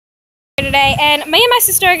Today, and me and my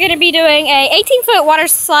sister are going to be doing a 18-foot water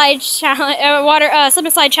slide challenge, slip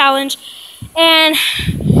and slide challenge. And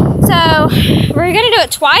so we're going to do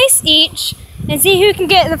it twice each and see who can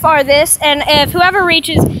get the farthest. And if whoever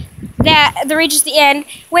reaches the end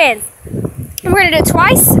wins. And we're going to do it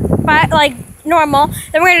twice, like normal.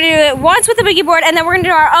 Then we're going to do it once with the boogie board, and then we're going to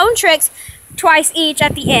do our own tricks twice each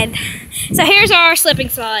at the end. So here's our slipping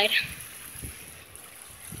slide.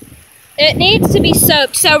 It needs to be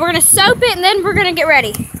soaped, so we're going to soap it and then we're going to get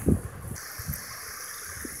ready.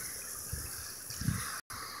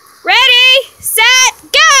 Ready, set,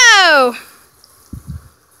 go!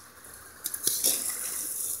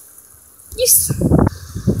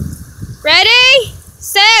 Ready,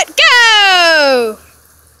 set, go!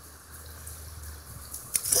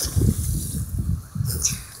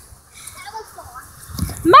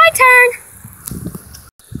 My turn.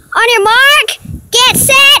 On your mark, get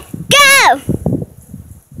set, go!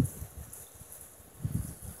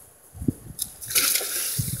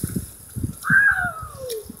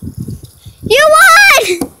 You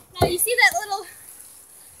won! Now you see that little...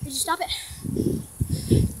 Did you stop it?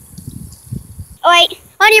 Oh, wait.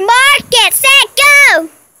 On your mark, get set, go!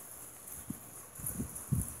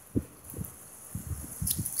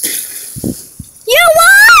 You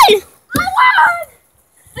won! I won!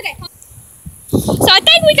 Okay. So I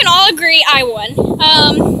think we can all agree I won.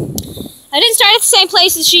 I didn't start at the same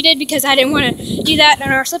place as she did because I didn't want to do that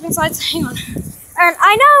on our slipping slides. Hang on. And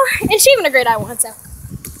I know, and she even agreed I won, so.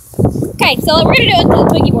 Okay, so we're going to do it with the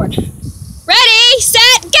boogie board. Ready,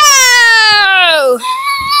 set, go!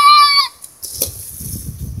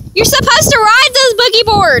 You're supposed to ride this boogie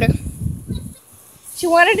board. She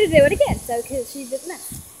wanted to do it again, so because she didn't know.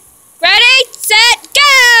 Ready, set,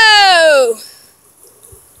 go!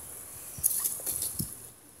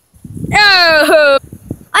 Oh!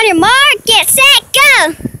 On your mark, get set,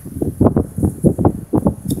 go!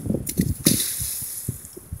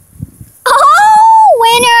 Oh,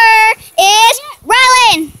 winner is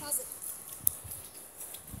Rowan!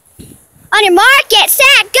 On your mark, get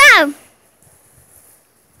set, go!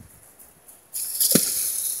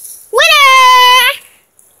 Winner!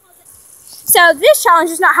 So this challenge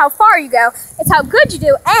is not how far you go, it's how good you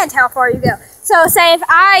do and how far you go. So say if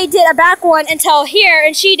I did a back one until here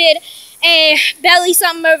and she did a belly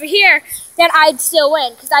something over here, then I'd still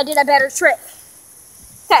win because I did a better trick.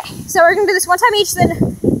 Okay, so we're going to do this one time each,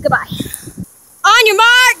 then goodbye. On your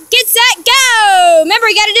mark, get set, go! Remember,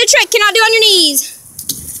 you got to do a trick, cannot do on your knees.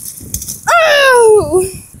 Oh!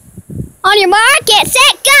 On your mark, get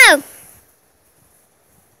set, go!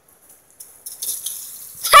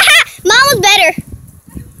 Haha, mine was better.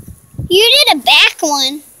 You did a back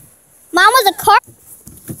one. Mine was a car.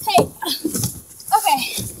 Hey,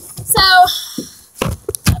 okay, so,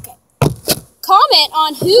 comment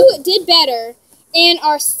on who did better in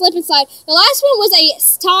our slip and slide. The last one was a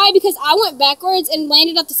tie because I went backwards and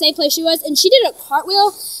landed at the same place she was, and she did a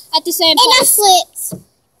cartwheel at the same place. And I slipped.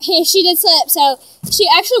 Hey, she did slip, so she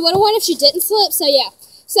actually would have won if she didn't slip, so yeah.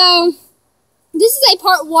 So, this is a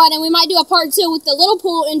part 1, and we might do a part 2 with the little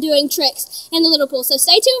pool and doing tricks in the little pool. So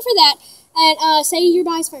stay tuned for that, and say your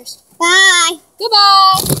byes first. Bye.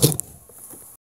 Goodbye.